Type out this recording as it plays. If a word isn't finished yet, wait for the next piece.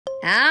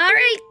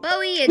Alright,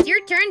 Bowie, it's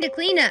your turn to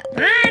clean up.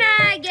 When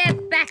I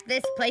get back,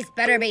 this place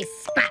better be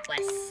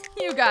spotless.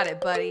 You got it,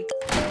 buddy.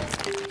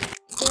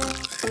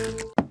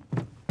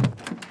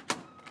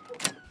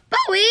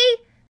 Bowie,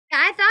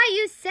 I thought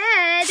you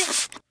said...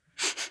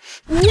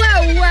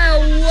 Whoa, whoa,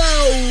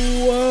 whoa,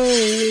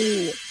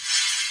 whoa.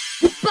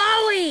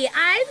 Bowie,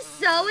 I'm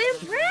so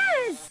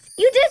impressed.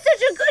 You did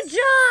such a good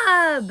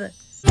job.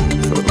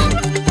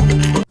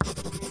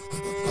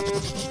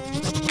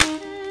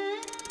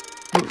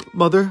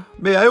 Mother,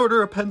 may I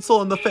order a pencil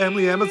on the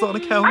family Amazon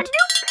account? A new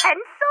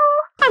pencil?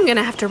 I'm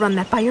gonna have to run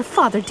that by your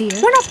father, dear.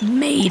 We're not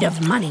made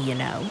of money, you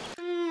know.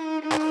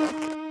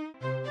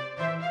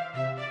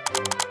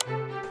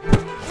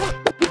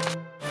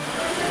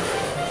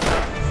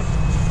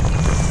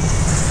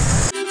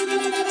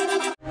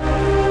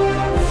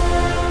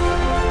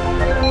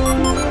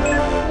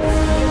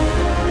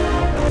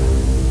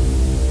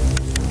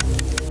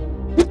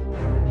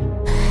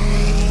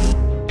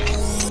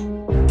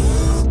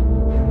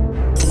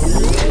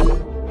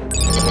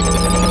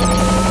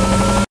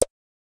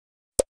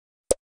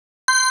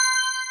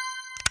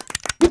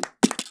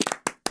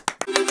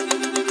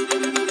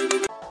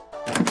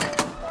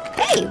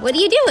 What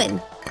are you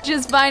doing?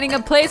 Just finding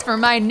a place for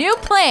my new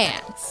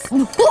plants.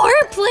 More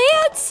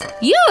plants?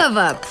 You have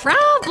a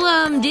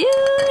problem, dude.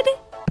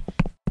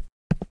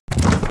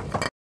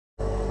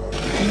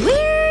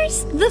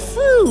 Where's the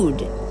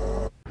food?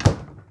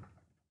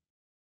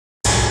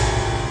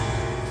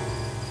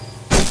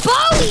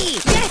 Bowie,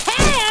 you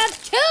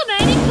have too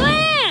many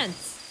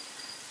plants!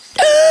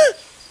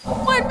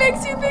 What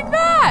makes you think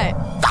that?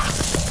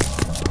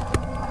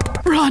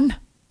 Run!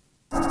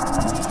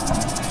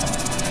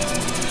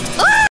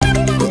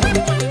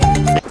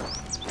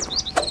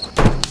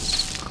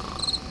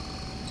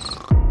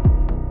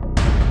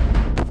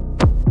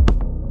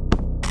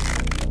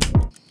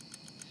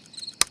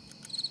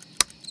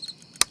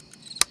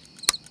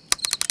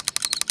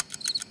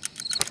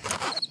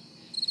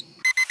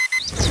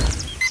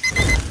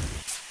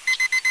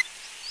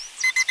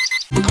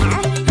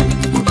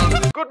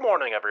 Good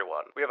morning,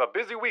 everyone. We have a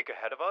busy week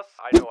ahead of us.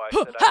 I know I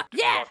said I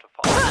didn't want to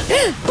follow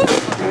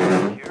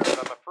here, but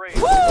I'm afraid...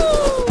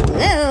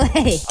 Oh,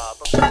 hey.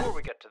 But before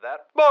we get to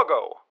that,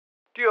 Boggo,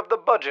 do you have the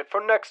budget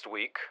for next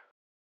week?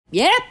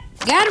 Yep,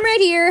 got him right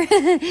here.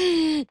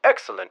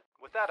 Excellent.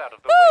 With that out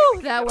of the Woo!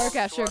 way... That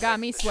workout sure got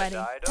me sweaty.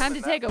 Time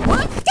to take a So,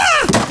 whoop.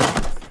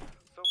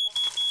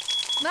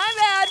 My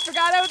bad.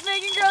 Forgot I was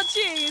making grilled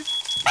cheese.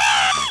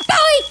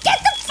 Bowie, get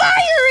the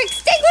fire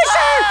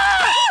extinguisher!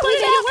 We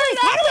made it worse.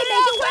 How do we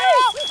make it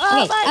worse?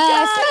 Oh my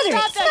God,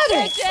 Smother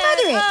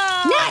it.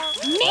 Not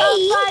me.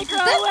 The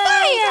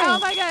fire. Oh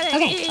my God, I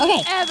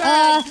Okay, ever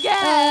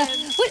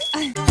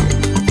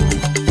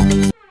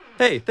again.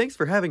 Hey, thanks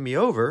for having me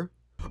over.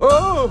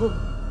 Oh,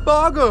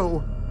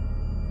 Boggo!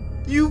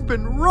 You've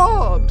been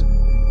robbed!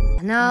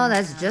 No,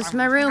 that's just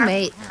my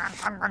roommate.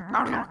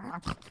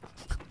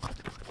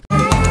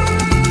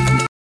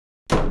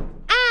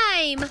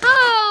 I'm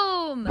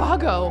home!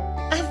 Boggo.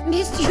 I've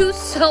missed you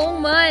so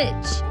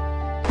much.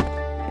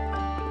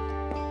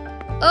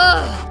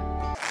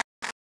 Ugh.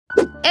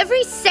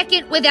 Every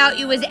second without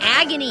you is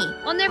agony.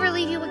 I'll never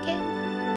leave you again.